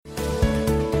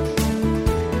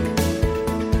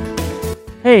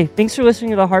Hey, thanks for listening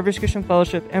to the Harvest Christian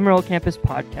Fellowship Emerald Campus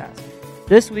podcast.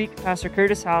 This week, Pastor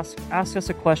Curtis House asked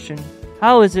us a question: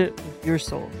 how is it with your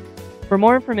soul? For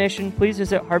more information, please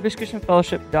visit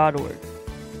harvestchristianfellowship.org.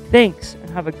 Thanks, and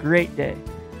have a great day.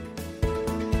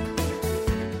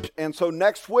 And so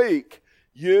next week,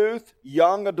 youth,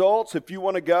 young adults, if you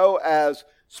want to go as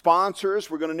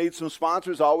sponsors, we're going to need some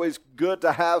sponsors. Always good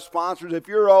to have sponsors. If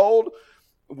you're old,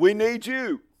 we need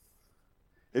you.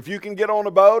 If you can get on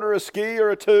a boat or a ski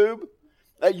or a tube,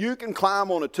 you can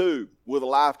climb on a tube with a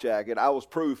life jacket.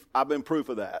 I've been proof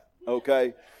of that.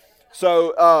 Okay,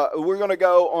 so we're going to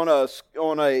go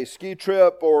on a ski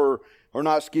trip or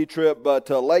not ski trip, but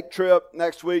a lake trip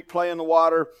next week. Play in the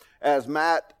water, as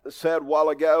Matt said a while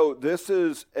ago. This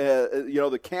is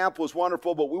the camp was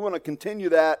wonderful, but we want to continue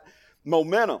that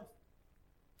momentum.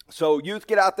 So youth,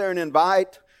 get out there and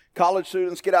invite. College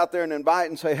students, get out there and invite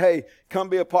and say, hey, come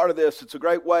be a part of this. It's a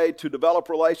great way to develop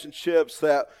relationships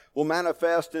that will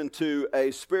manifest into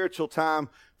a spiritual time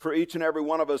for each and every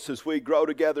one of us as we grow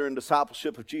together in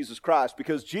discipleship of Jesus Christ.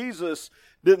 Because Jesus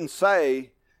didn't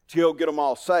say to go get them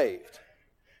all saved.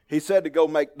 He said to go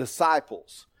make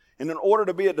disciples. And in order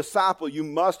to be a disciple, you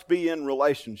must be in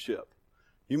relationship.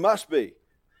 You must be.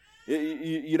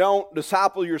 You don't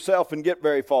disciple yourself and get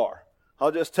very far.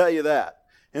 I'll just tell you that.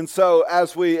 And so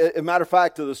as a matter of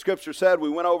fact, the scripture said, we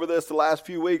went over this the last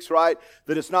few weeks, right?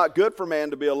 That it's not good for man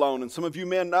to be alone. And some of you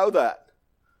men know that.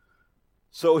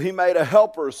 So he made a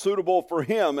helper suitable for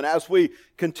him. And as we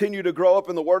continue to grow up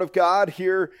in the Word of God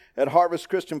here at Harvest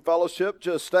Christian Fellowship,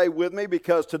 just stay with me,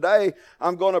 because today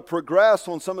I'm going to progress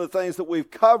on some of the things that we've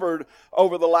covered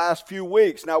over the last few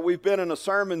weeks. Now, we've been in a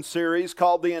sermon series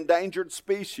called The Endangered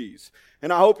Species.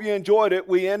 And I hope you enjoyed it.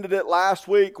 We ended it last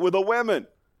week with the women.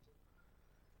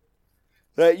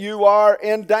 That you are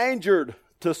endangered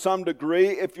to some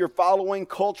degree if you're following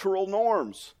cultural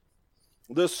norms.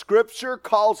 The scripture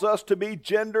calls us to be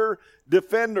gender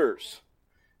defenders,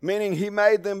 meaning he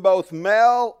made them both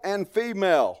male and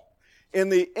female in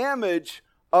the image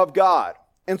of God.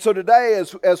 And so today,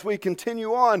 as we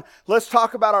continue on, let's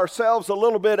talk about ourselves a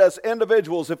little bit as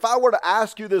individuals. If I were to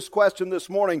ask you this question this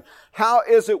morning, how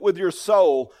is it with your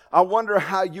soul? I wonder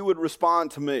how you would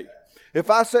respond to me. If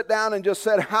I sat down and just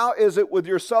said, how is it with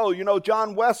your soul? You know,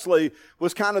 John Wesley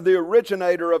was kind of the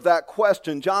originator of that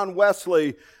question. John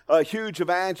Wesley, a huge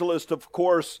evangelist, of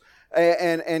course,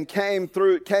 and came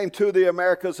to the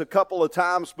Americas a couple of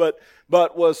times, but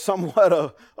was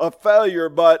somewhat a failure.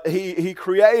 But he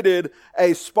created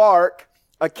a spark,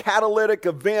 a catalytic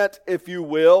event, if you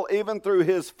will, even through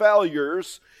his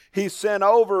failures. He sent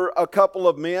over a couple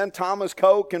of men, Thomas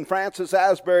Coke and Francis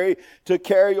Asbury, to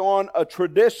carry on a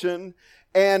tradition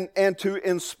and to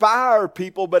inspire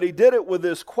people. But he did it with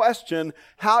this question: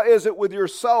 how is it with your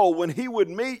soul? When he would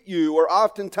meet you, or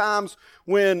oftentimes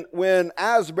when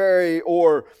Asbury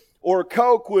or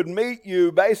Coke would meet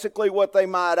you, basically what they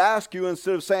might ask you,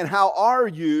 instead of saying, how are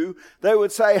you? They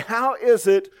would say, how is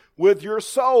it with your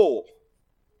soul?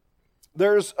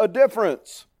 There's a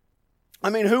difference. I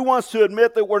mean, who wants to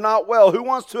admit that we're not well? Who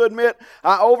wants to admit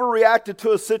I overreacted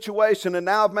to a situation and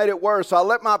now I've made it worse? I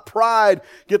let my pride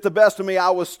get the best of me. I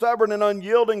was stubborn and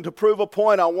unyielding to prove a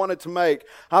point I wanted to make.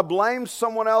 I blamed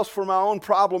someone else for my own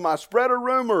problem. I spread a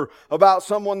rumor about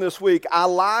someone this week. I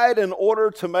lied in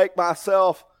order to make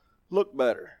myself look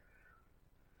better.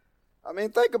 I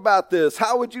mean, think about this.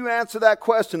 How would you answer that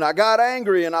question? I got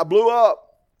angry and I blew up.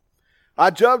 I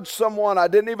judged someone I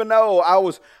didn't even know. I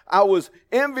was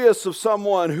envious of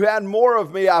someone who had more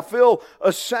of me. I feel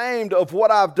ashamed of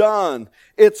what I've done.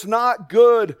 It's not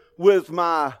good with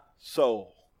my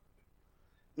soul.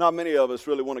 Not many of us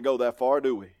really want to go that far,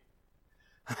 do we?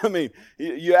 I mean,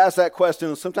 you ask that question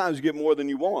and sometimes you get more than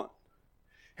you want.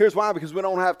 Here's why: because we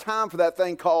don't have time for that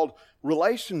thing called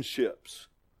relationships.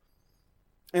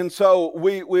 And so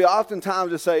we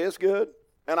oftentimes just say, it's good.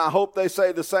 And I hope they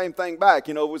say the same thing back.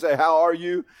 You know, we say, how are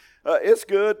you? It's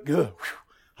good. Good. Whew.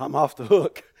 I'm off the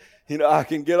hook. You know, I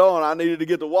can get on. I needed to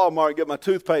get to Walmart and get my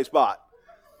toothpaste bought.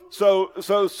 So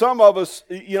some of us,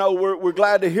 you know, we're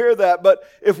glad to hear that. But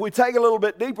if we take a little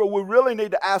bit deeper, we really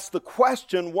need to ask the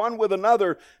question, one with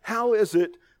another: how is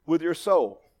it with your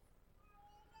soul?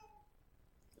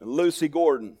 Lucy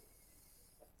Gordon,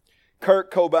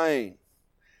 Kurt Cobain,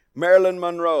 Marilyn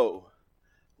Monroe,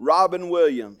 Robin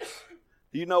Williams.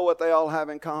 Do you know what they all have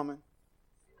in common?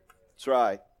 That's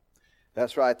right.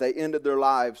 That's right. They ended their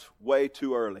lives way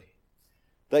too early.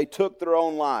 They took their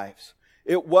own lives.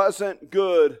 It wasn't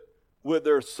good with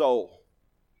their soul.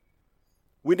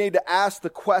 We need to ask the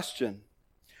question,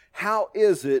 how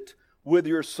is it with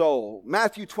your soul.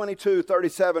 Matthew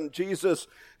 22:37, Jesus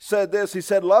said this. He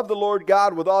said, love the Lord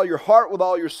God with all your heart, with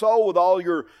all your soul, with all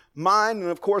your mind,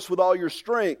 and of course with all your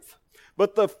strength.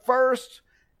 But that's the first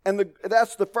and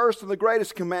the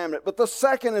greatest commandment. But the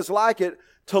second is like it,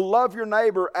 to love your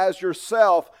neighbor as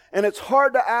yourself. And it's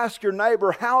hard to ask your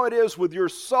neighbor how it is with your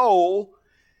soul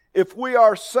if we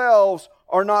ourselves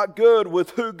are not good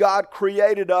with who God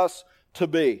created us to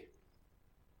be.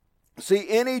 See,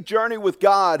 any journey with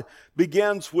God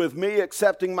begins with me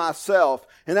accepting myself.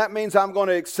 And that means I'm going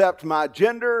to accept my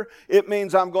gender. It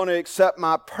means I'm going to accept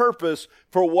my purpose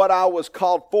for what I was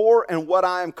called for and what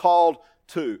I am called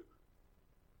to.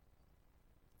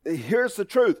 Here's the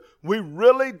truth. We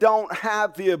really don't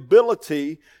have the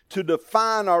ability to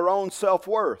define our own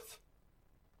self-worth.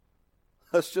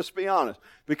 Let's just be honest,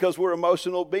 because we're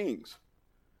emotional beings.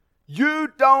 You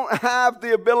don't have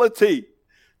the ability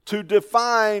to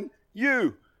define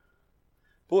you.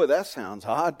 Boy, that sounds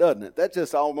odd, doesn't it? That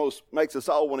just almost makes us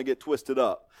all want to get twisted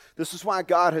up. This is why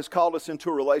God has called us into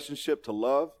a relationship to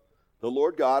love the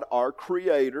Lord God, our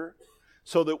Creator,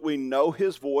 so that we know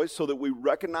His voice, so that we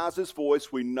recognize His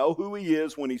voice, we know who He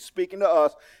is when He's speaking to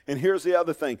us. And here's the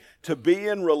other thing, to be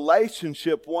in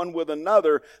relationship one with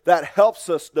another, that helps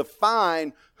us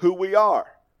define who we are.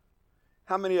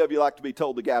 How many of you like to be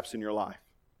told the gaps in your life?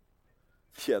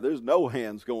 Yeah, there's no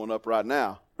hands going up right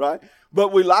now, right?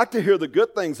 But we like to hear the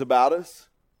good things about us.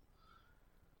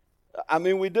 I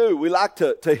mean, we do. We like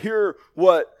to hear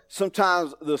what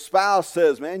sometimes the spouse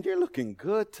says, man, you're looking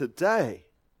good today.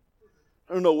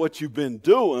 I don't know what you've been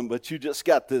doing, but you just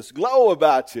got this glow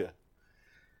about you.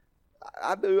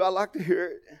 I do. I like to hear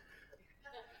it.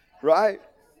 Right?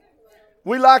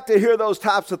 We like to hear those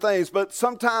types of things, but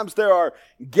sometimes there are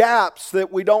gaps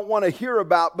that we don't want to hear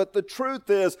about. But the truth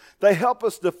is, they help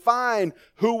us define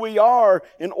who we are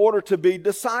in order to be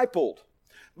discipled.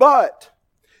 But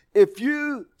if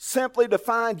you simply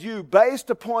defined you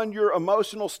based upon your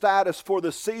emotional status for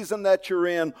the season that you're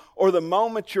in or the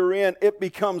moment you're in, it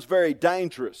becomes very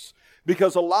dangerous.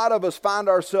 Because a lot of us find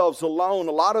ourselves alone.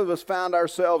 A lot of us find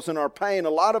ourselves in our pain. A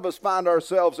lot of us find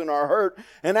ourselves in our hurt.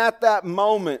 And at that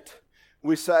moment,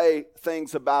 we say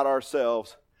things about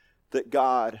ourselves that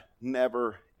God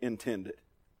never intended.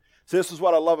 So this is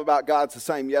what I love about God's the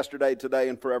same yesterday, today,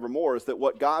 and forevermore, is that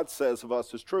what God says of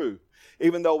us is true.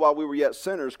 Even though while we were yet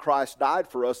sinners, Christ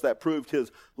died for us, that proved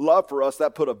His love for us,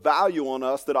 that put a value on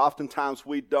us that oftentimes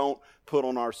we don't put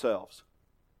on ourselves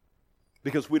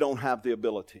because we don't have the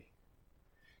ability.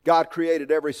 God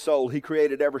created every soul. He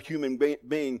created every human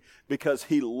being because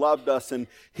He loved us and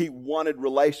He wanted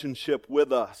relationship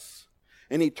with us.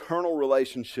 An eternal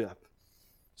relationship.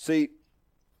 See,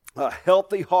 a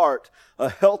healthy heart, a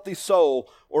healthy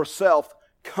soul or self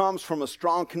comes from a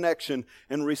strong connection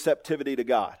and receptivity to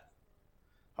God.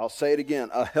 I'll say it again.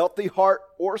 A healthy heart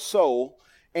or soul,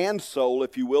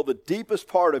 if you will, the deepest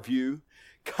part of you,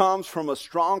 comes from a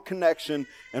strong connection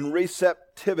and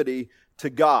receptivity to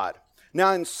God.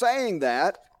 Now, in saying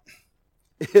that,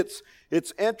 it's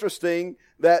interesting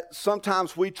that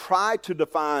sometimes we try to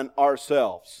define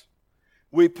ourselves.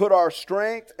 We put our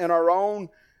strength in our own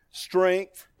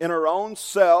strength, in our own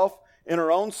self, in our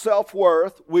own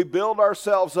self-worth. We build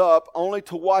ourselves up only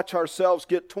to watch ourselves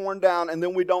get torn down, and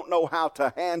then we don't know how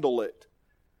to handle it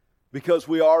because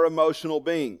we are emotional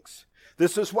beings.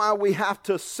 This is why we have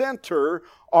to center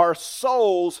our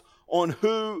souls on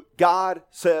who God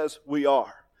says we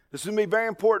are. This is going to be very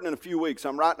important in a few weeks.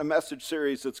 I'm writing a message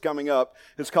series that's coming up.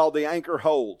 It's called The Anchor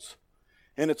Holds,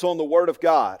 and it's on the Word of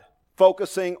God,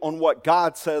 focusing on what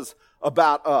God says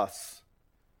about us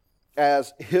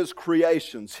as His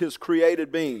creations, His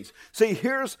created beings. See,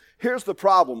 here's the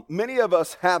problem. Many of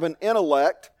us have an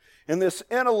intellect, and this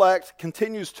intellect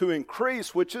continues to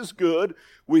increase, which is good.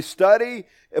 We study,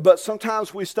 but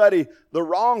sometimes we study the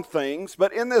wrong things.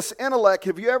 But in this intellect,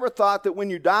 have you ever thought that when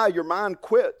you die, your mind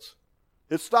quits?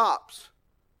 It stops.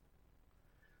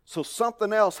 So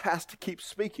something else has to keep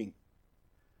speaking.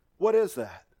 What is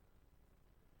that?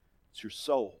 It's your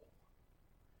soul.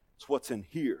 It's what's in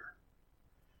here.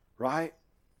 Right?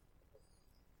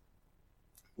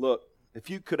 Look, if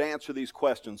you could answer these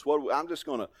questions, I'm just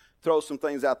going to throw some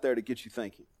things out there to get you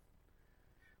thinking.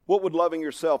 What would loving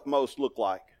yourself most look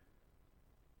like?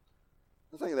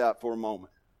 Think of that for a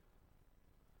moment.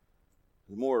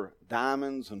 More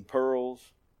diamonds and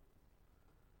pearls.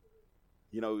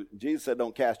 You know, Jesus said,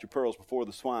 don't cast your pearls before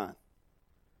the swine.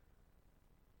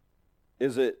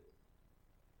 Is it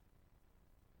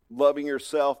loving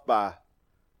yourself by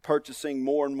purchasing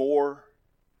more and more,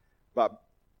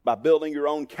 by building your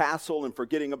own castle and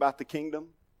forgetting about the kingdom?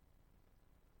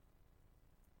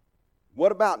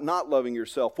 What about not loving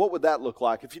yourself? What would that look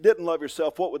like? If you didn't love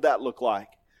yourself, what would that look like?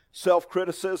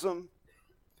 Self-criticism?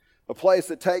 A place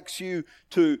that takes you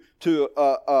to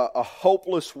a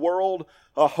hopeless world,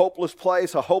 a hopeless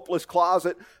place, a hopeless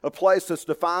closet, a place that's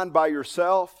defined by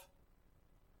yourself?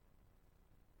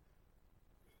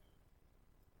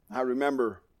 I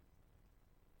remember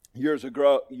years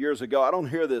ago, I don't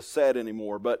hear this said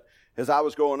anymore, but as I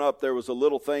was growing up, there was a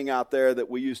little thing out there that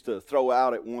we used to throw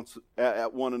out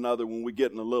at one another when we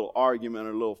get in a little argument or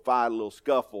a little fight, a little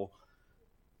scuffle.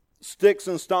 Sticks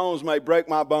and stones may break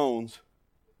my bones,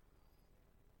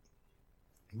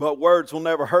 but words will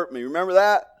never hurt me. Remember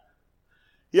that?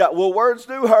 Yeah, well, words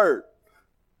do hurt.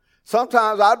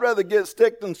 Sometimes I'd rather get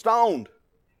sticked and stoned,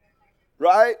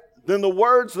 right, than the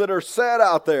words that are said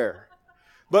out there.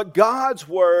 But God's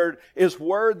word is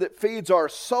word that feeds our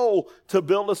soul to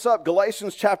build us up.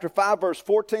 Galatians chapter 5, verse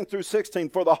 14 through 16.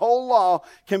 For the whole law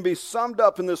can be summed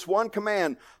up in this one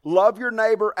command: love your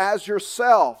neighbor as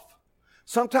yourself.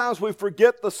 Sometimes we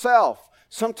forget the self.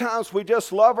 Sometimes we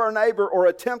just love our neighbor or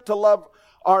attempt to love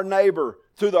our neighbor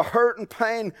through the hurt and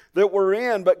pain that we're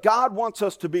in. But God wants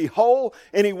us to be whole,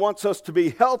 and He wants us to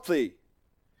be healthy.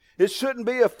 It shouldn't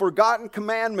be a forgotten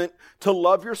commandment to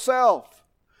love yourself.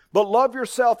 But love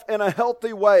yourself in a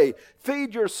healthy way.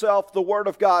 Feed yourself the Word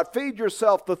of God. Feed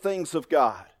yourself the things of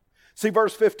God. See,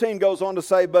 verse 15 goes on to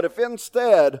say, but if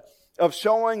instead of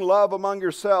showing love among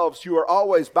yourselves, you are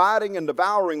always biting and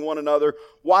devouring one another,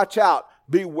 watch out.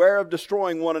 Beware of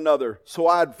destroying one another. So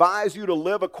I advise you to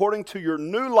live according to your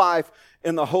new life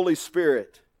in the Holy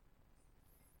Spirit.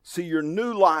 See, your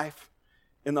new life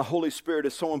in the Holy Spirit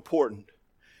is so important.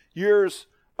 Years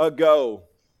ago,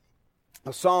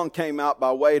 a song came out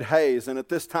by Wade Hayes, and at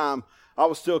this time, I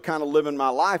was still kind of living my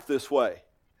life this way.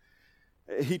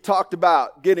 He talked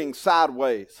about getting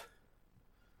sideways.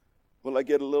 Will I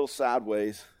get a little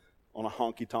sideways on a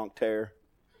honky-tonk tear?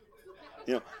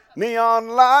 You know, neon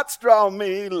lights draw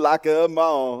me like a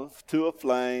moth to a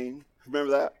flame.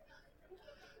 Remember that?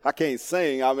 I can't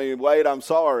sing. I mean, Wade, I'm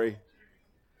sorry.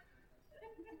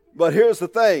 But here's the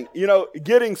thing,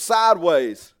 getting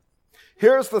sideways.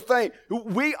 Here's the thing.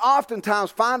 We oftentimes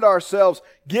find ourselves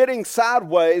getting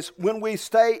sideways when we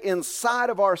stay inside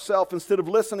of ourselves instead of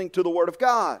listening to the Word of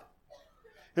God.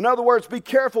 In other words, be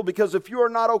careful, because if you are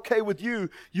not okay with you,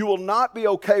 you will not be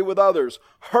okay with others.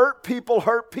 Hurt people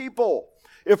hurt people.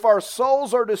 If our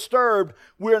souls are disturbed,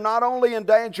 we are not only in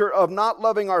danger of not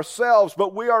loving ourselves,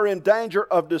 but we are in danger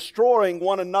of destroying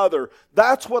one another.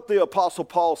 That's what the Apostle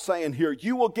Paul is saying here.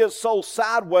 You will get so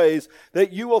sideways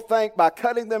that you will think by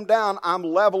cutting them down, I'm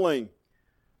leveling.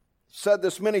 I've said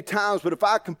this many times, but if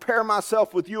I compare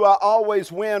myself with you, I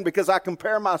always win, because I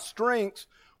compare my strengths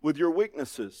with your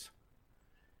weaknesses.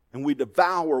 And we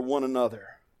devour one another.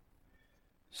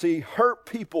 See, hurt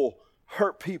people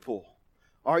hurt people.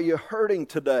 Are you hurting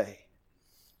today?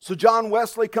 So John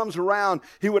Wesley comes around.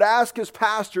 He would ask his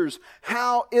pastors,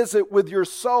 how is it with your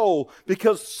soul?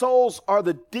 Because souls are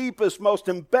the deepest, most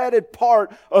embedded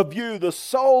part of you. The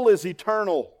soul is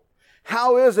eternal.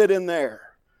 How is it in there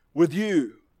with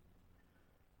you?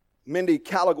 Mindy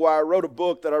Caliguire wrote a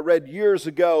book that I read years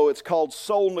ago. It's called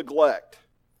Soul Neglect.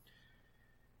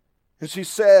 And she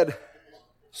said,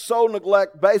 soul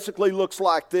neglect basically looks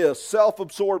like this: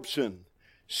 self-absorption,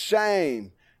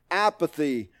 shame,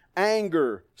 apathy,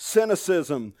 anger,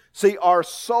 cynicism. See, our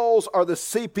souls are the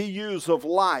CPUs of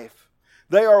life.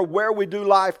 They are where we do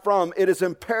life from. It is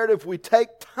imperative we take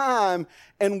time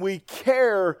and we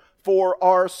care for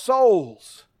our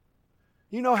souls.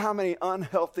 You know how many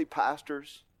unhealthy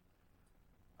pastors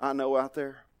I know out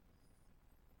there?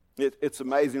 It's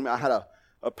amazing. I had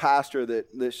a pastor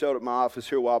that showed up at my office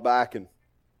here a while back, and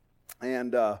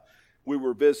we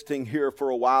were visiting here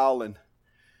for a while, and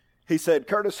he said,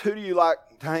 Curtis, who do you like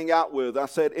to hang out with? I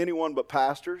said, anyone but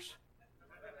pastors.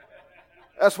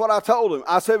 That's what I told him.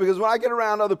 I said, because when I get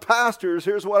around other pastors,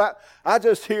 here's what I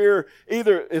just hear,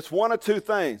 either it's one of two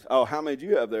things. Oh, how many did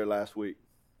you have there last week?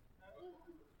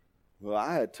 Well,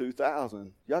 I had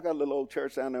 2,000. Y'all got a little old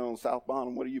church down there on South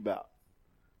Bonham. What are you about?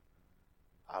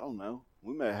 I don't know.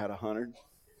 We may have had 100.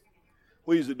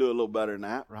 We usually do a little better than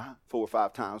that, right? 4 or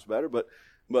 5 times better. But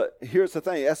here's the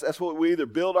thing. That's what we either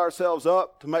build ourselves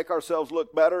up to make ourselves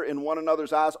look better in one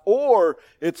another's eyes, or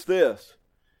it's this.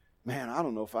 Man, I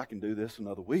don't know if I can do this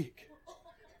another week.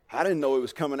 I didn't know it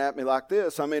was coming at me like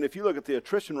this. I mean, if you look at the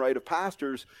attrition rate of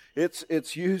pastors,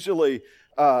 it's usually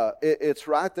it's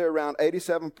right there around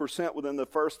 87% within the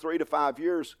first 3 to 5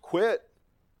 years quit.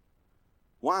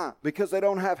 Why? Because they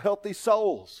don't have healthy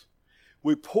souls.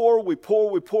 We pour,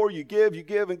 you give,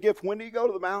 and give. When do you go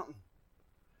to the mountain?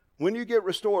 When do you get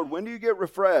restored? When do you get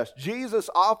refreshed? Jesus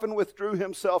often withdrew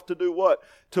himself to do what?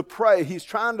 To pray. He's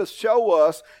trying to show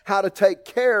us how to take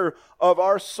care of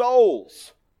our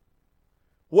souls.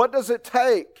 What does it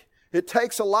take? It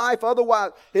takes a life,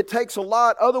 otherwise, it takes a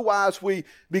lot. Otherwise, we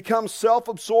become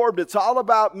self-absorbed. It's all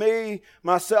about me,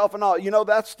 myself, and all. You know,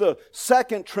 that's the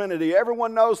second Trinity.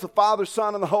 Everyone knows the Father,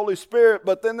 Son, and the Holy Spirit,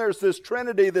 but then there's this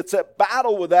Trinity that's at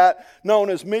battle with that, known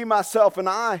as me, myself, and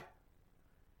I.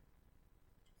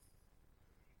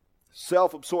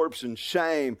 Self-absorption,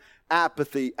 shame,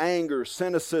 apathy, anger,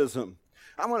 cynicism.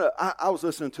 I was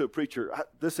listening to a preacher.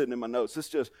 This isn't in my notes.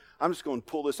 I'm just going to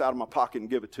pull this out of my pocket and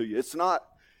give it to you.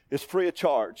 It's free of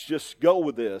charge. Just go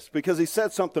with this. Because he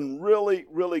said something really,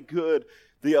 really good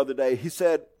the other day. He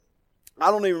said, I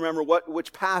don't even remember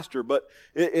which pastor, but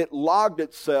it lodged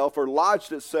itself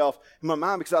in my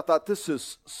mind because I thought this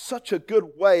is such a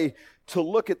good way to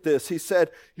look at this. He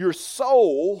said, your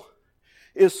soul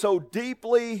is so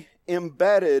deeply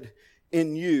embedded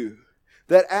in you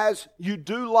that as you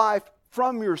do life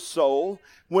from your soul,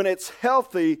 when it's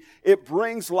healthy, it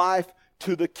brings life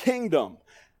to the kingdom.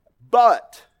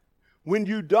 But when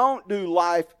you don't do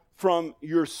life from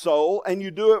your soul and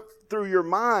you do it through your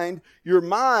mind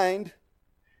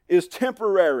is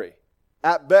temporary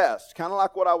at best. Kind of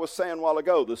like what I was saying a while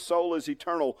ago. The soul is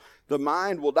eternal. The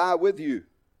mind will die with you.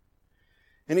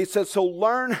 And he said, so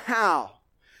learn how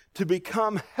to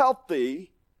become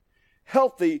healthy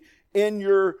in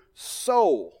your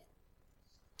soul.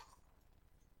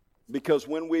 Because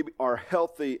when we are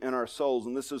healthy in our souls,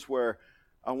 and this is where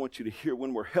I want you to hear,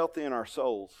 when we're healthy in our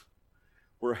souls,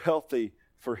 we're healthy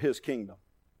for His kingdom.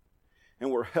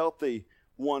 And we're healthy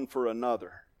one for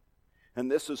another.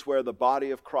 And this is where the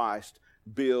body of Christ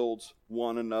builds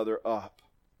one another up.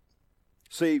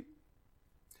 See,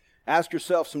 ask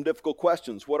yourself some difficult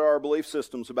questions. What are our belief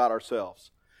systems about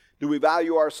ourselves? Do we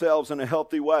value ourselves in a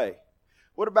healthy way?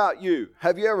 What about you?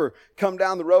 Have you ever come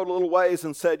down the road a little ways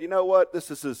and said, you know what,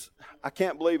 I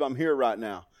can't believe I'm here right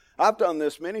now. I've done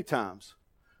this many times.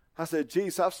 I said,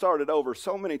 geez, I've started over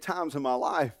so many times in my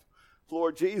life.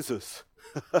 Lord Jesus,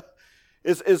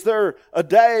 is there a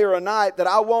day or a night that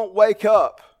I won't wake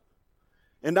up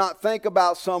and not think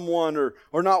about someone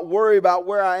or not worry about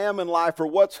where I am in life or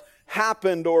what's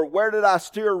happened or where did I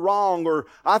steer wrong, or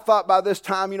I thought by this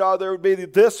time, there would be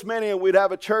this many and we'd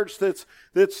have a church that's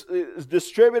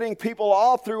distributing people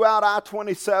all throughout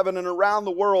I-27 and around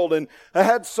the world, and I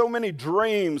had so many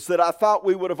dreams that I thought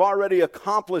we would have already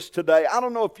accomplished today. I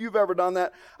don't know if you've ever done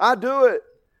that. I do it.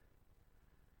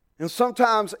 And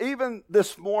sometimes, even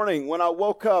this morning when I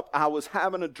woke up, I was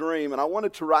having a dream and I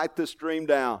wanted to write this dream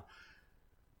down.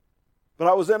 But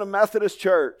I was in a Methodist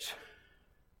church.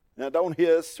 Now, don't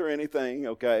hiss or anything,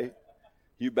 okay?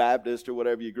 You Baptist or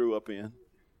whatever you grew up in.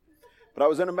 But I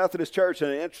was in a Methodist church,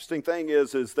 and the interesting thing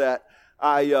is that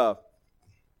I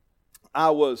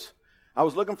was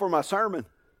looking for my sermon.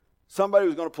 Somebody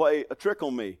was going to play a trick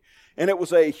on me. And it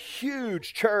was a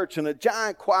huge church and a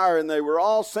giant choir, and they were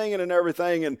all singing and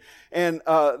everything. And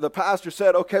the pastor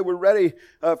said, okay, we're ready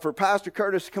for Pastor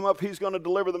Curtis to come up. He's going to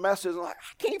deliver the message. I'm like,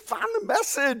 I can't find the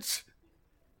message.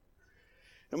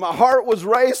 And my heart was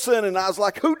racing, and I was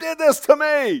like, who did this to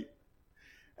me?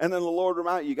 And then the Lord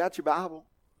reminded me, you got your Bible?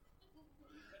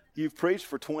 You've preached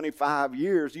for 25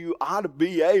 years. You ought to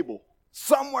be able,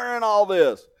 somewhere in all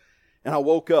this. And I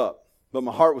woke up, but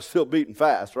my heart was still beating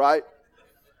fast, right?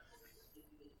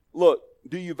 Look,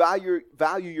 do you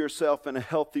value yourself in a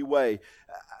healthy way?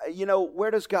 Where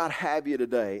does God have you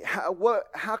today?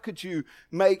 How could you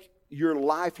make your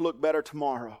life look better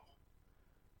tomorrow?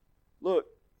 Look,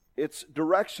 it's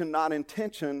direction, not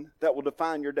intention, that will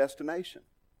define your destination.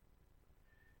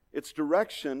 It's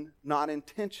direction, not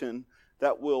intention,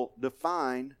 that will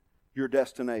define your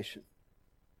destination.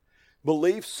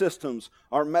 Belief systems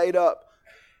are made up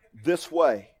this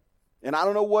way. And I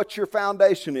don't know what your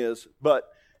foundation is, but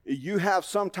you have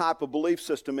some type of belief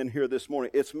system in here this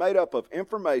morning. It's made up of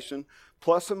information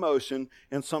plus emotion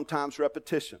and sometimes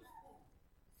repetition.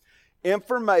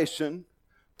 Information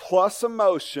plus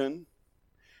emotion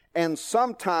and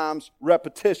sometimes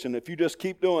repetition. If you just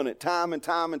keep doing it time and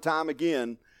time and time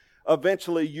again,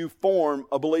 eventually you form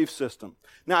a belief system.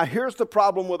 Now, here's the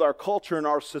problem with our culture and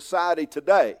our society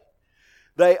today.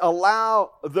 They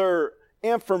allow their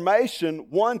information,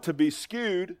 one, to be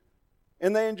skewed,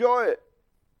 and they enjoy it.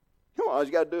 Come on, all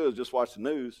you got to do is just watch the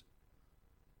news.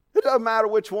 It doesn't matter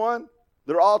which one.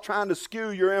 They're all trying to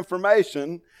skew your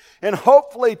information and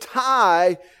hopefully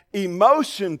tie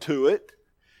emotion to it.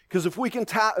 Because if we can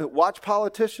watch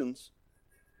politicians,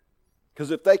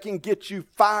 because if they can get you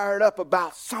fired up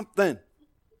about something,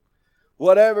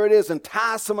 whatever it is, and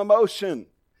tie some emotion,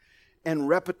 and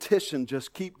repetition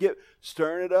just keep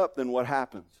stirring it up, then what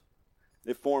happens?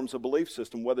 It forms a belief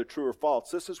system, whether true or false.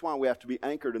 This is why we have to be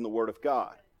anchored in the Word of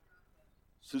God.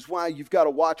 This is why you've got to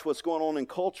watch what's going on in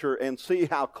culture and see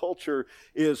how culture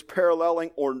is paralleling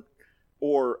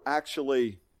or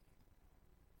actually,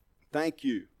 thank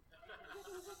you,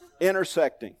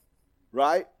 intersecting,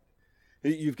 right?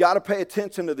 You've got to pay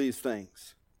attention to these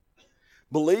things.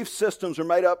 Belief systems are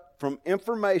made up from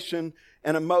information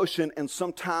and emotion and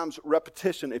sometimes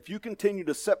repetition. If you continue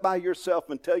to sit by yourself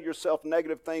and tell yourself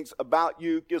negative things about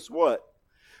you, guess what?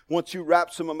 Once you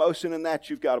wrap some emotion in that,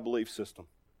 you've got a belief system.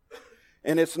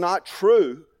 And it's not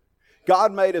true.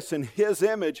 God made us in His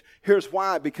image. Here's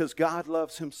why. Because God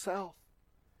loves Himself.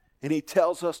 And He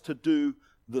tells us to do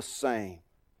the same.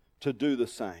 To do the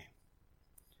same.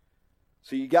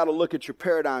 So you got to look at your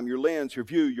paradigm, your lens, your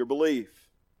view, your belief.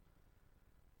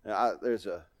 There's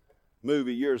a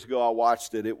movie years ago I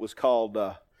watched it. It was called,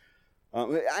 and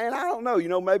I don't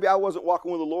know, maybe I wasn't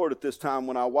walking with the Lord at this time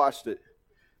when I watched it.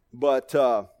 But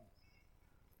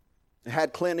it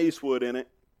had Clint Eastwood in it.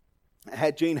 It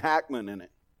had Gene Hackman in it.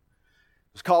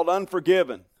 It was called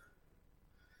Unforgiven.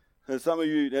 And some of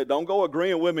you don't go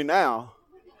agreeing with me now,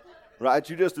 right?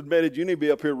 You just admitted you need to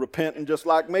be up here repenting just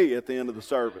like me at the end of the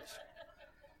service.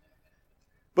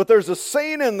 But there's a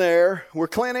scene in there where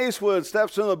Clint Eastwood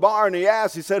steps into the bar and he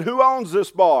said, who owns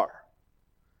this bar?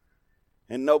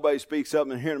 And nobody speaks up,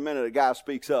 and here in a minute a guy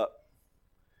speaks up.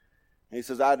 And he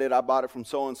says, I did, I bought it from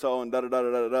so-and-so and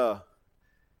da-da-da-da-da-da.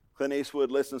 Clint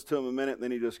Eastwood listens to him a minute, and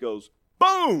then he just goes,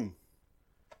 boom!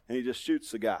 And he just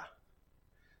shoots the guy.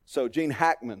 So Gene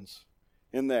Hackman's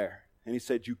in there, and he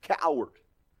said, you coward.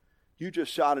 You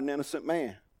just shot an innocent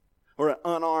man, or an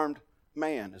unarmed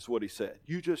man is what he said.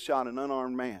 You just shot an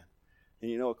unarmed man.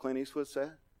 And you know what Clint Eastwood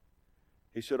said?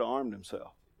 He should have armed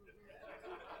himself.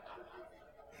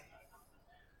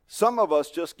 Some of us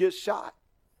just get shot.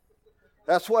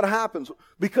 That's what happens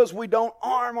because we don't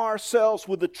arm ourselves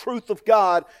with the truth of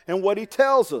God and what He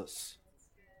tells us.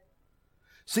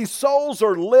 See, souls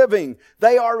are living.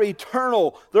 They are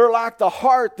eternal. They're like the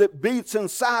heart that beats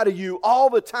inside of you all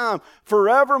the time,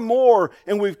 forevermore.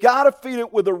 And we've got to feed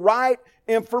it with the right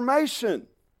information.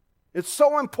 It's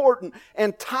so important.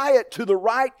 And tie it to the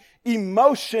right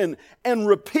emotion and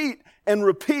repeat and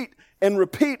repeat and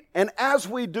repeat. And as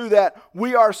we do that,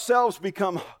 we ourselves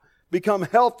become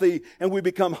healthy and we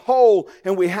become whole,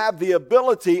 and we have the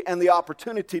ability and the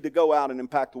opportunity to go out and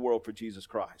impact the world for Jesus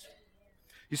Christ.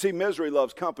 You see, misery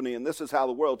loves company, and this is how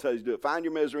the world tells you to do it. Find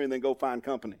your misery and then go find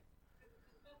company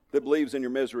that believes in your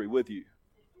misery with you.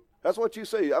 That's what you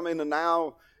see. I mean, the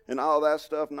now and all that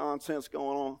stuff, nonsense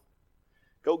going on.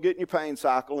 Go get in your pain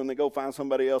cycle and then go find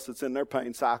somebody else that's in their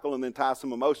pain cycle and then tie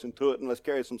some emotion to it, and let's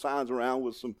carry some signs around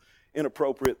with some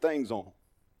inappropriate things on them.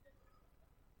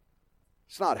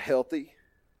 It's not healthy.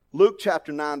 Luke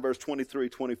chapter 9, verse 23,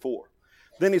 24.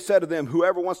 Then He said to them,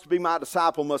 whoever wants to be my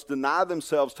disciple must deny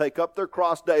themselves, take up their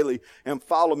cross daily, and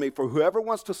follow me. For whoever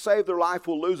wants to save their life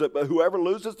will lose it, but whoever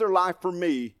loses their life for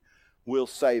me will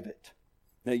save it.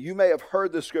 Now, you may have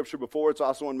heard this scripture before. It's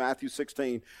also in Matthew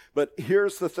 16. But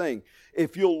here's the thing.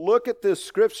 If you'll look at this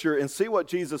scripture and see what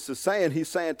Jesus is saying, He's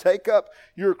saying, take up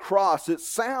your cross. It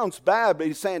sounds bad, but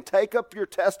He's saying, take up your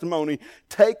testimony.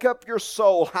 Take up your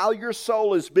soul, how your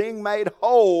soul is being made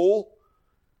whole.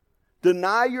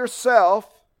 Deny yourself.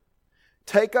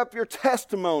 Take up your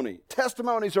testimony.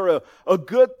 Testimonies are a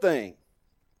good thing.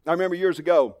 I remember years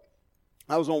ago,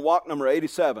 I was on walk number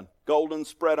 87, Golden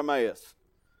Spread Emmaus.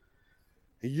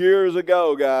 Years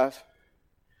ago, guys.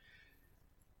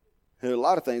 There are a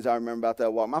lot of things I remember about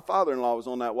that walk. My father-in-law was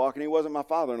on that walk, and he wasn't my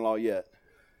father-in-law yet.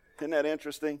 Isn't that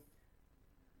interesting?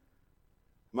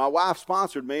 My wife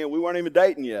sponsored me, and we weren't even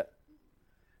dating yet.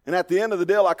 And at the end of the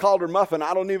deal, I called her Muffin.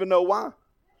 I don't even know why.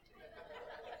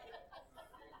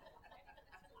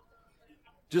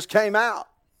 Just came out.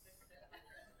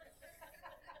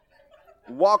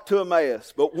 Walk to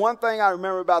Emmaus. But one thing I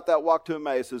remember about that walk to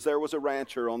Emmaus is there was a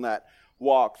rancher on that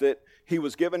walk that he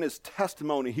was giving his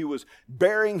testimony. He was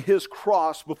bearing his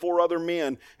cross before other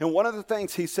men. And one of the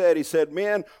things he said,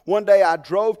 men, one day I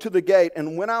drove to the gate,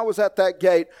 and when I was at that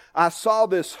gate, I saw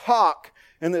this hawk,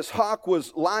 and this hawk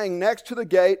was lying next to the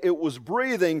gate. It was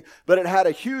breathing, but it had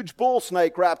a huge bull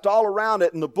snake wrapped all around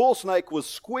it, and the bull snake was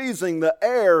squeezing the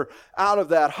air out of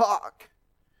that hawk.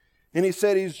 And he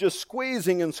said he's just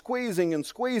squeezing and squeezing and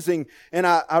squeezing. And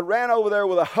I ran over there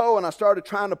with a hoe and I started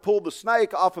trying to pull the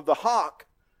snake off of the hawk.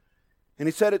 And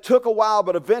he said it took a while,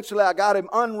 but eventually I got him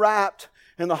unwrapped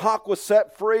and the hawk was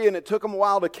set free, and it took him a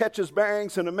while to catch his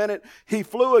bearings. In a minute, he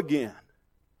flew again.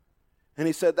 And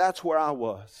he said, that's where I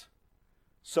was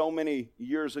so many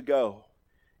years ago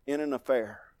in an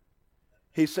affair.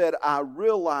 He said, I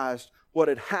realized what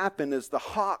had happened is the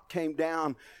hawk came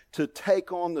down to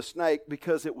take on the snake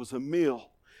because it was a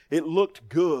meal. It looked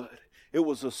good. It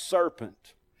was a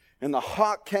serpent. And the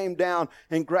hawk came down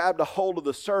and grabbed a hold of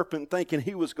the serpent thinking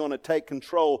he was going to take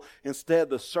control. Instead,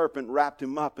 the serpent wrapped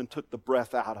him up and took the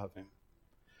breath out of him.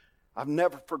 I've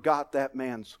never forgot that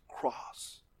man's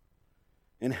cross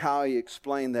and how he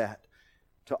explained that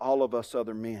to all of us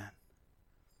other men.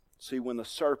 See, when the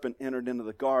serpent entered into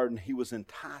the garden, he was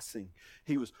enticing.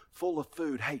 He was full of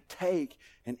food. Hey, take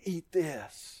and eat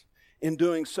this. In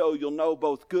doing so, you'll know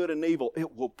both good and evil.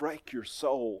 It will break your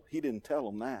soul. He didn't tell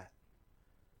him that.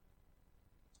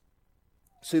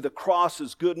 See, the cross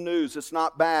is good news. It's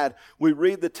not bad. We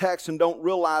read the text and don't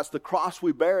realize the cross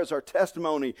we bear is our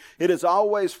testimony. It is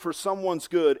always for someone's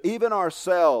good, even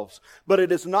ourselves. But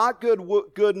it is not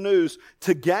good news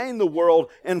to gain the world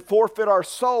and forfeit our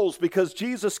souls, because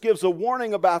Jesus gives a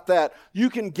warning about that. You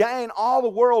can gain all the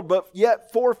world, but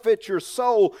yet forfeit your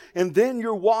soul, and then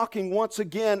you're walking once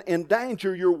again in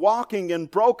danger. You're walking in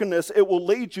brokenness. It will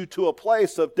lead you to a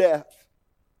place of death.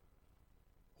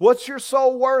 What's your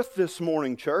soul worth this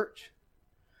morning, church?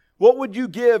 What would you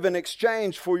give in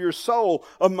exchange for your soul?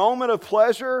 A moment of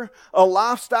pleasure? A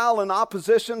lifestyle in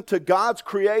opposition to God's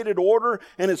created order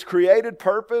and His created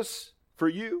purpose for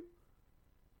you?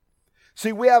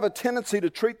 See, we have a tendency to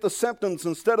treat the symptoms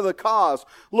instead of the cause.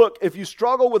 Look, if you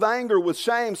struggle with anger, with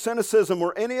shame, cynicism,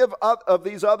 or any of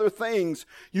these other things,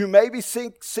 you may be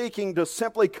seeking to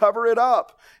simply cover it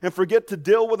up and forget to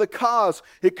deal with the cause.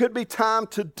 It could be time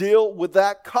to deal with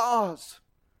that cause.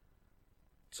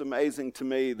 It's amazing to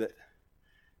me that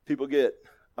people get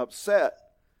upset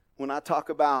when I talk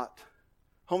about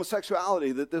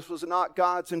homosexuality, that this was not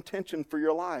God's intention for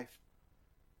your life.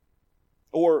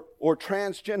 Or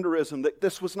transgenderism, that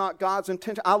this was not God's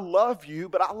intention. I love you,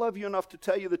 but I love you enough to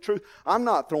tell you the truth. I'm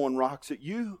not throwing rocks at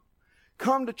you.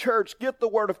 Come to church, get the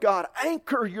Word of God,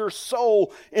 anchor your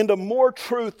soul into more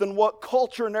truth than what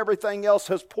culture and everything else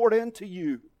has poured into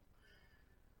you.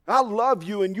 I love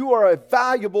you and you are a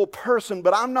valuable person,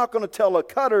 but I'm not going to tell a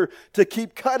cutter to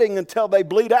keep cutting until they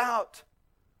bleed out.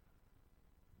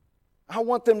 I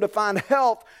want them to find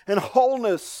health and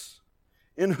wholeness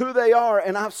in who they are,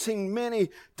 and I've seen many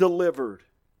delivered.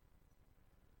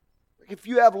 If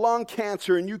you have lung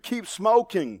cancer and you keep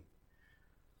smoking,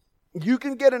 you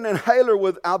can get an inhaler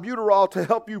with albuterol to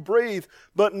help you breathe,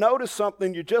 but notice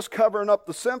something, you're just covering up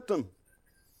the symptom.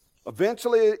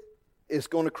 Eventually, it's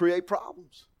going to create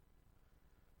problems.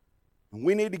 And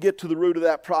we need to get to the root of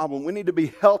that problem. We need to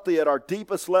be healthy at our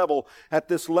deepest level, at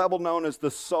this level known as the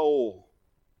soul.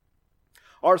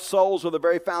 Our souls are the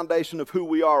very foundation of who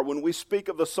we are. When we speak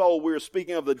of the soul, we are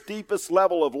speaking of the deepest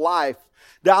level of life.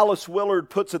 Dallas Willard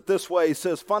puts it this way. He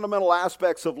says, fundamental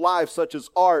aspects of life such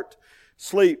as art,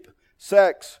 sleep,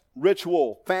 sex,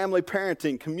 ritual, family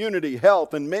parenting, community,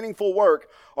 health, and meaningful work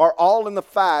are all in the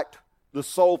fact the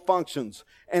soul functions.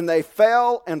 And they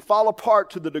fail and fall apart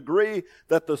to the degree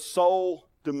that the soul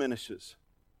diminishes.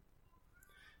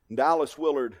 Dallas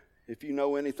Willard, if you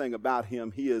know anything about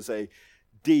him, he is a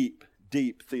deep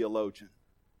theologian.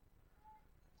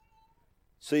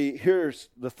 See, here's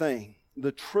the thing.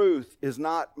 The truth is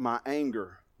not my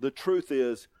anger. The truth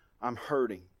is I'm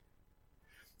hurting.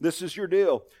 This is your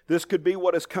deal. This could be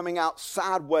what is coming out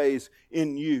sideways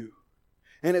in you.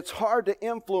 And it's hard to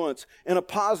influence in a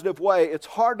positive way. It's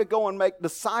hard to go and make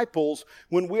disciples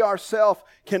when we ourselves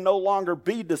can no longer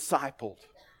be discipled.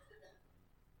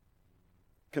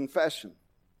 Confession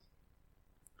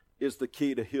is the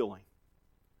key to healing.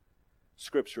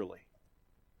 Scripturally.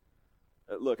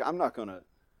 Look, I'm not going to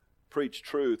preach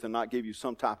truth and not give you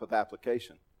some type of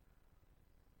application.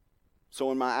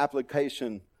 So in my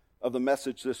application of the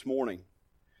message this morning,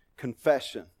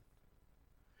 confession.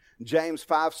 James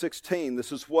 5:16,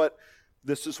 this is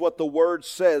what the word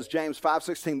says. James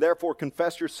 5:16, therefore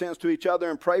confess your sins to each other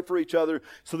and pray for each other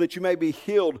so that you may be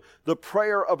healed. The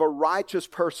prayer of a righteous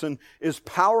person is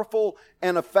powerful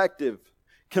and effective.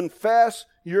 Confess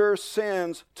your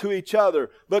sins to each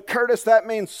other. But Curtis, that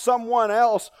means someone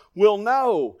else will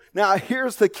know. Now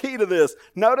here's the key to this.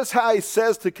 Notice how he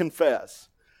says to confess.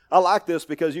 I like this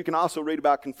because you can also read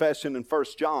about confession in 1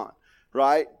 John,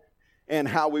 right? And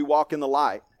how we walk in the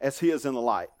light as He is in the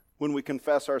light. When we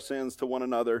confess our sins to one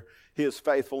another, He is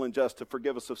faithful and just to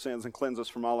forgive us of sins and cleanse us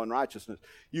from all unrighteousness.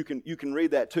 You can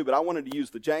read that too, but I wanted to use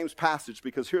the James passage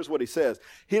because here's what he says.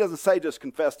 He doesn't say just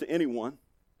confess to anyone.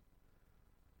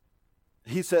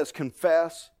 He says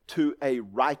confess to a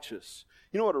righteous.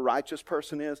 You know what a righteous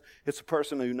person is? It's a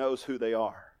person who knows who they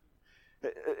are.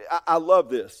 I love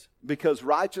this because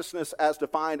righteousness as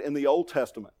defined in the Old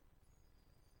Testament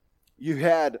you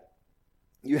had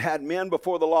men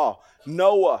before the law.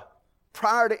 Noah,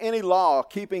 prior to any law,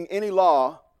 keeping any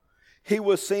law, he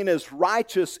was seen as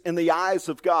righteous in the eyes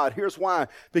of God. Here's why.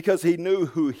 Because he knew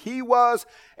who he was,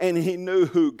 and he knew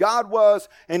who God was,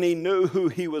 and he knew who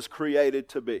he was created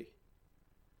to be.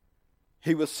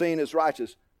 He was seen as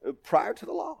righteous prior to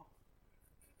the law.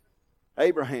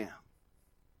 Abraham.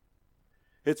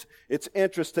 It's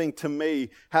interesting to me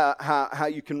how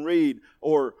you can read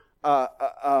or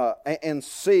and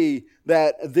see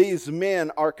that these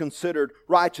men are considered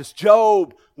righteous.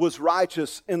 Job was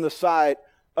righteous in the sight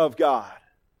of God.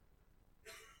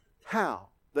 How?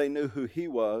 They knew who he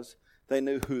was. They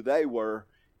knew who they were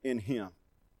in him.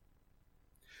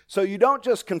 So you don't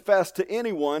just confess to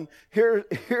anyone.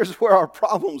 Here's where our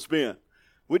problem's been.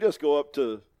 We just go up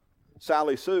to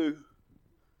Sally Sue.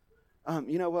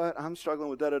 You know what? I'm struggling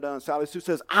with da-da-da. And Sally Sue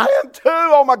says, I am too.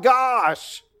 Oh my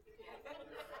gosh.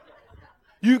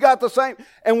 You got the same.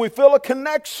 And we feel a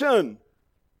connection.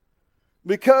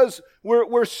 Because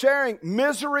we're sharing.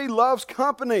 Misery loves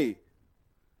company.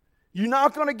 You're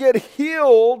not going to get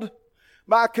healed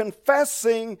by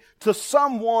confessing to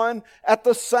someone at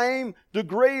the same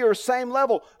degree or same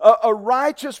level. A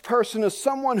righteous person is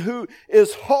someone who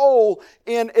is whole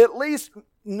and at least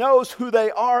knows who they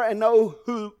are and know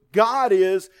who God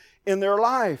is in their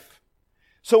life.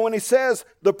 So when he says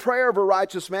the prayer of a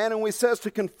righteous man, and when he says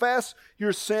to confess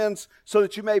your sins so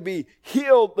that you may be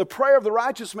healed, the prayer of the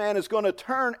righteous man is going to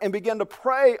turn and begin to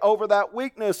pray over that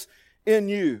weakness in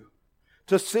you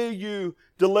to see you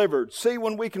delivered. See,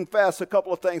 when we confess, a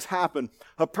couple of things happen.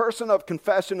 A person of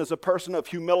confession is a person of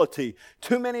humility.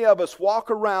 Too many of us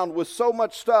walk around with so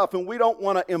much stuff and we don't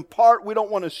want to impart, we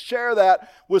don't want to share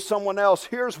that with someone else.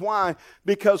 Here's why.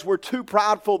 Because we're too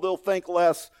prideful, they'll think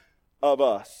less of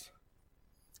us.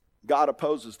 God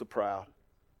opposes the proud.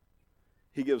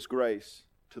 He gives grace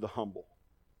to the humble.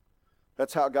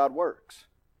 That's how God works.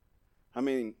 I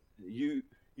mean, you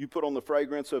put on the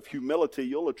fragrance of humility,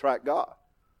 you'll attract God.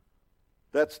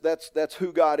 That's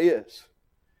who God is.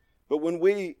 But when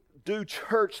we do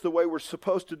church the way we're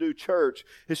supposed to do church,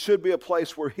 it should be a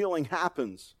place where healing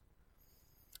happens.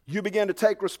 You begin to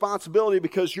take responsibility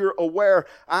because you're aware,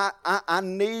 I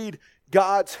need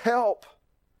God's help.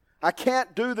 I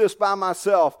can't do this by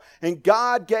myself. And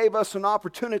God gave us an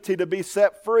opportunity to be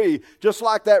set free. Just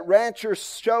like that rancher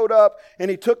showed up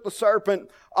and he took the serpent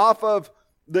off of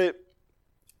the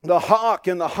hawk,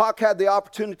 and the hawk had the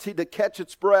opportunity to catch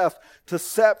its breath, to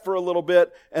set for a little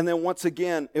bit, and then once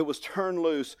again it was turned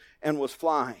loose and was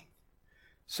flying.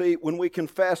 See, when we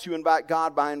confess, you invite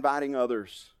God by inviting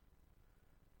others.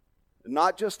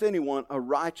 Not just anyone, a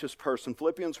righteous person.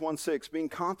 Philippians 1:6, being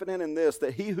confident in this,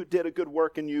 that he who did a good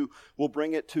work in you will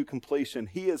bring it to completion.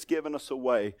 He has given us a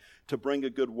way to bring a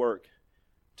good work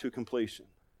to completion.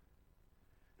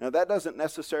 Now that doesn't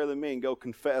necessarily mean go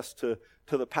confess to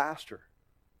the pastor.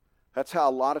 That's how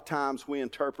a lot of times we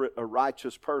interpret a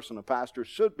righteous person. A pastor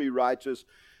should be righteous,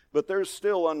 but there's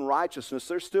still unrighteousness.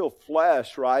 There's still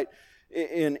flesh, right?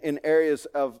 In areas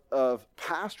of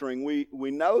pastoring,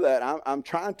 we know that. I'm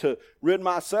trying to rid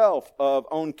myself of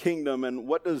own kingdom and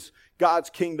what does God's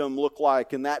kingdom look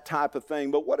like and that type of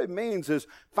thing. But what it means is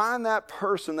find that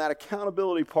person, that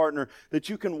accountability partner that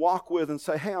you can walk with and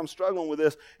say, hey, I'm struggling with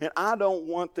this and I don't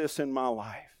want this in my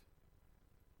life.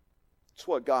 It's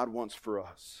what God wants for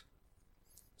us.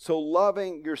 So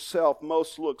loving yourself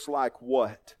most looks like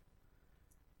what?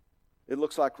 It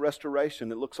looks like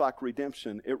restoration. It looks like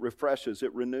redemption. It refreshes.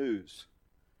 It renews.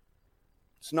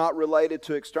 It's not related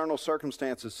to external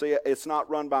circumstances. See, it's not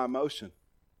run by emotion.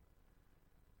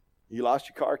 You lost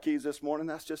your car keys this morning?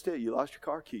 That's just it. You lost your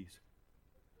car keys.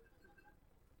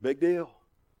 Big deal.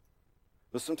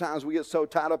 But sometimes we get so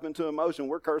tied up into emotion,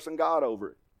 we're cursing God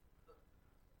over it.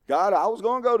 God, I was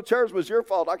going to go to church, but it's your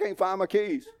fault. I can't find my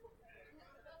keys.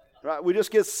 Right? We just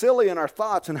get silly in our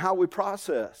thoughts and how we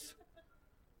process.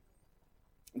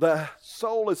 The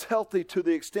soul is healthy to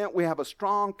the extent we have a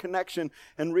strong connection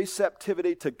and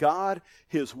receptivity to God,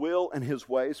 His will, and His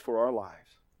ways for our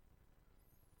lives.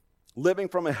 Living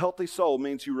from a healthy soul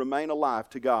means you remain alive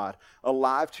to God,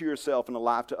 alive to yourself, and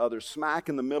alive to others, smack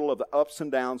in the middle of the ups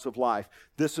and downs of life.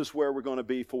 This is where we're going to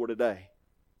be for today.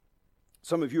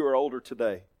 Some of you are older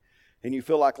today, and you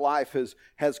feel like life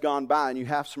has gone by and you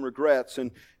have some regrets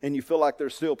and you feel like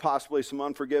there's still possibly some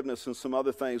unforgiveness and some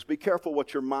other things. Be careful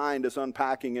what your mind is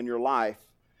unpacking in your life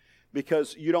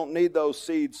because you don't need those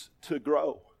seeds to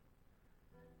grow.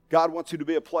 God wants you to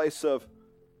be a place of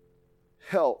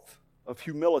health, of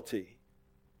humility.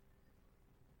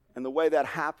 And the way that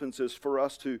happens is for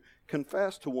us to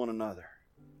confess to one another.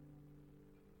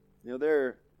 You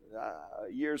know,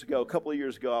 a couple of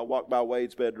years ago, I walked by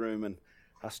Wade's bedroom and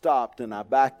I stopped and I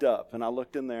backed up and I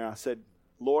looked in there and I said,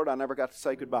 Lord, I never got to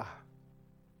say goodbye.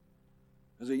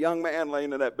 There's a young man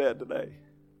laying in that bed today.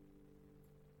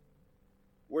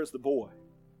 Where's the boy?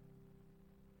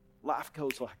 Life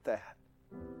goes like that.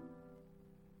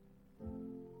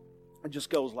 It just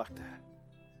goes like that.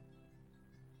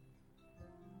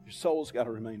 Your soul's got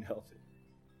to remain healthy.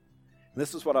 And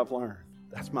this is what I've learned.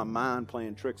 That's my mind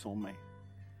playing tricks on me.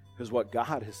 Because what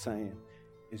God is saying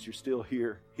is you're still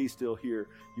here. He's still here.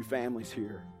 Your family's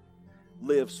here.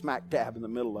 Live smack dab in the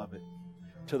middle of it.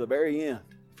 To the very end.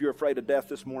 If you're afraid of death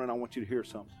this morning, I want you to hear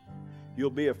something. You'll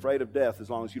be afraid of death as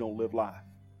long as you don't live life.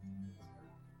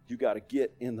 You got to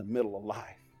get in the middle of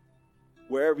life.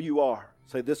 Wherever you are,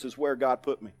 say, this is where God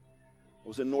put me. I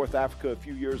was in North Africa a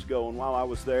few years ago, and while I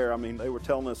was there, they were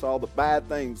telling us all the bad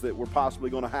things that were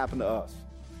possibly going to happen to us.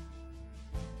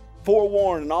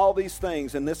 Forewarned and all these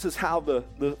things, and this is how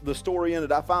the story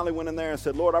ended. I finally went in there and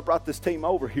said, Lord, I brought this team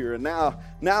over here, and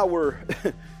now we're,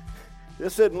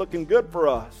 this isn't looking good for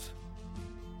us.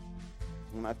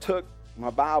 And I took my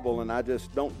Bible, and I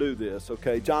just don't do this,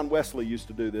 okay? John Wesley used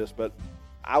to do this, but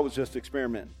I was just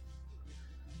experimenting.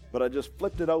 But I just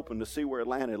flipped it open to see where it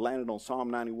landed. It landed on Psalm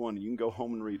 91, and you can go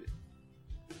home and read it.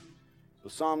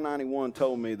 But Psalm 91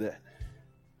 told me that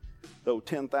though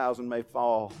 10,000 may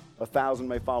fall, 1,000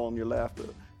 may fall on your left,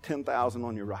 10,000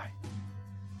 on your right,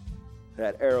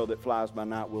 that arrow that flies by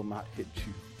night will not hit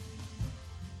you.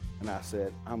 And I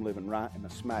said, I'm living right in the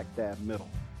smack dab middle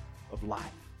of life.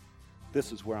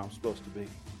 This is where I'm supposed to be.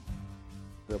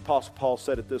 The Apostle Paul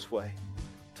said it this way: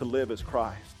 to live is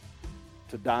Christ,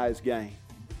 to die is gain.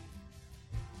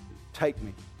 Take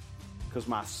me, because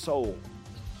my soul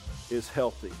is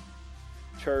healthy.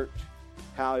 Church,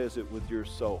 how is it with your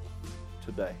soul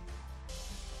today?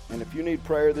 And if you need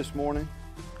prayer this morning,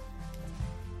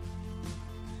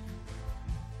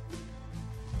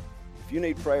 if you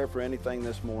need prayer for anything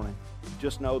this morning,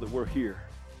 just know that we're here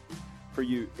for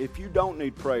you. If you don't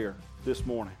need prayer this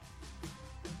morning,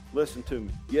 listen to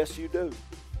me. Yes, you do.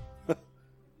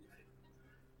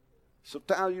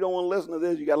 Sometimes you don't want to listen to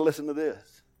this. You got to listen to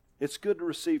this. It's good to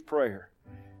receive prayer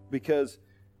because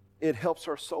it helps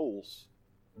our souls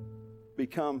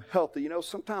become healthy.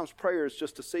 Sometimes prayer is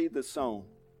just a seed that's sown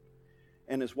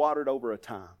and is watered over a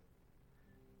time.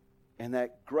 And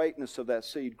that greatness of that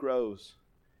seed grows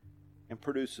and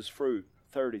produces fruit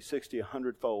 30, 60,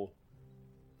 100-fold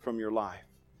from your life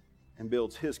and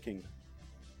builds His kingdom.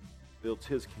 Builds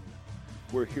His kingdom.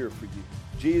 We're here for you.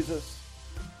 Jesus,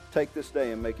 take this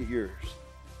day and make it yours.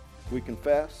 We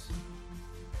confess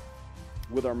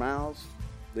with our mouths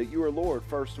that you are Lord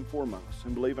first and foremost,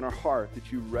 and believe in our heart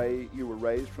that you were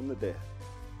raised from the dead.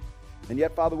 And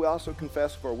yet, Father, we also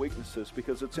confess of our weaknesses,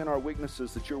 because it's in our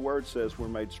weaknesses that your word says we're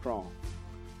made strong.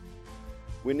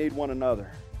 We need one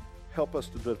another. Help us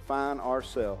to define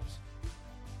ourselves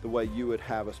the way you would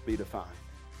have us be defined.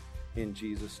 In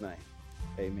Jesus' name,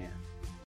 amen.